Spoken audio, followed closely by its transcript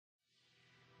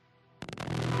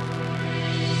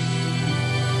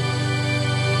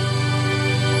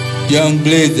Young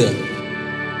Blazer,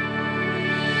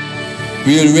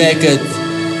 Real Records,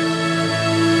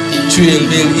 Trill,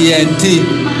 ENT,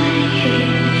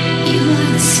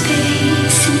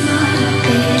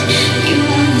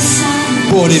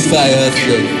 Bonafide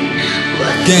Hustle,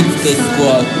 Gangsta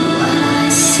Squad,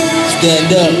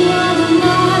 stand up,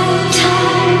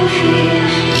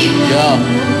 yeah.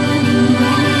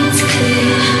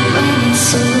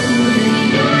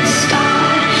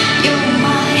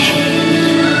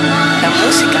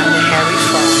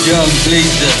 Young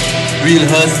Blazer, real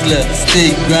hustler,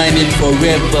 stay grinding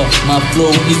forever. My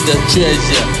flow is a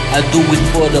treasure, I do it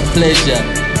for the pleasure.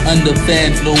 Under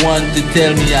fans, no one to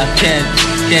tell me I can't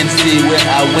see where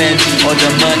I went or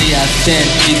the money I spent.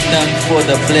 Give thanks for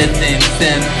the blessing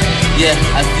sent. Yeah,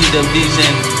 I see the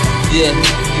vision. Yeah,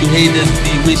 you haters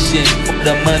be wishing for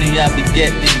the money I be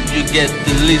getting. You get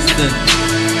to listen.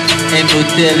 Ain't no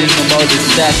telling about the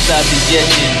stats I be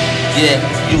getting. Yeah,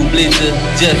 you Blazer,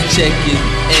 just checking.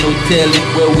 Ain't no telling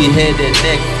where we headed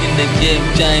next in the game,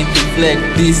 trying to flex.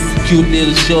 This cute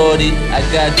little shorty, I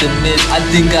got to admit, I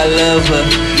think I love her.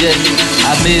 Yes,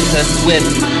 I made her sweat,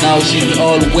 now she's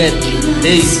all wet.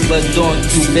 Hey, but don't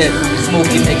you bet,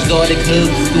 smoking exotic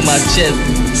herbs to my chest.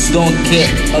 Don't care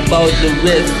about the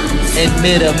rest, ain't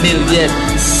made a meal yet.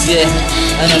 Yeah,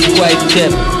 and I'm quite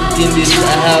kept. In this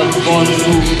I have gone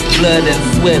through blood and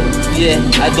sweat. Yeah,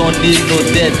 I don't need no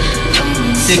debt.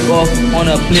 Take off on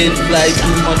a plane, fly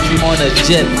to country on a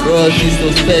jet. Royalties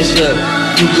so special,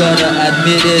 you gonna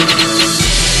admit it.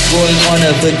 Going on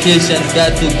a vacation,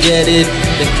 got to get it.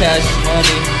 The cash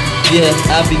money, yeah,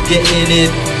 I be getting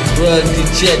it. Royalty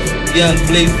check, Young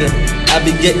Blazer, I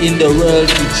be getting the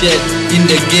royalty check. In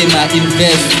the game I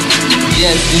invest.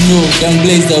 Yes, you know, Young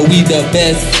Blazer, we the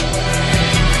best.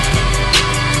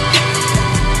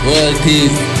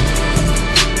 RoyalTies,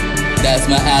 that's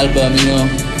my album, you know,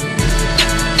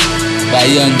 by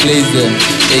Young Blazer,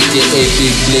 aka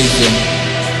Big Blazer.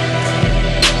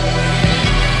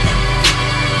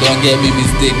 Don't get me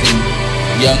mistaken,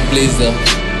 Young Blazer,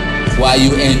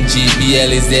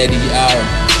 YUNGBLAZER.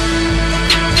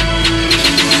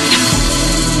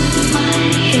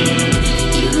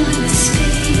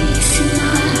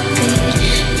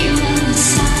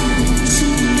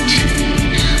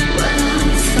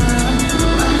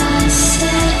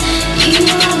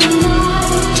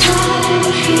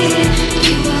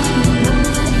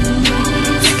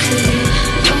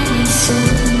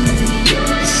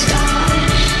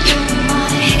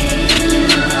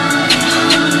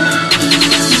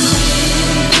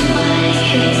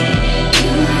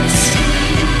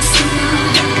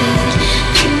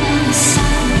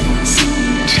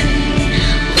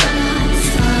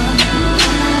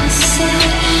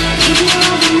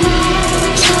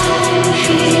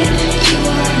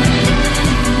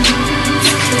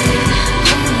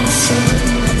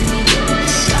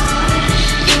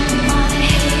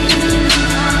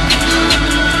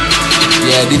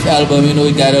 Yeah, this album, you know,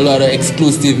 it got a lot of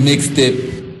exclusive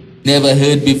mixtape. Never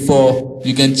heard before.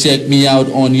 You can check me out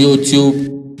on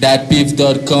YouTube,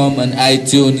 thatpeeps.com and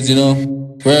iTunes, you know.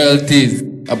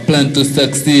 RoyalTies. I plan to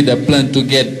succeed, I plan to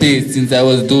get paid since I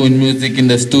was doing music in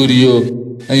the studio.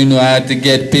 And you know, I had to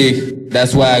get paid.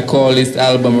 That's why I call this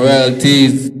album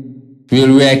RoyalTies.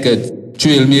 Real Records,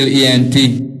 Trill,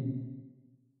 ENT.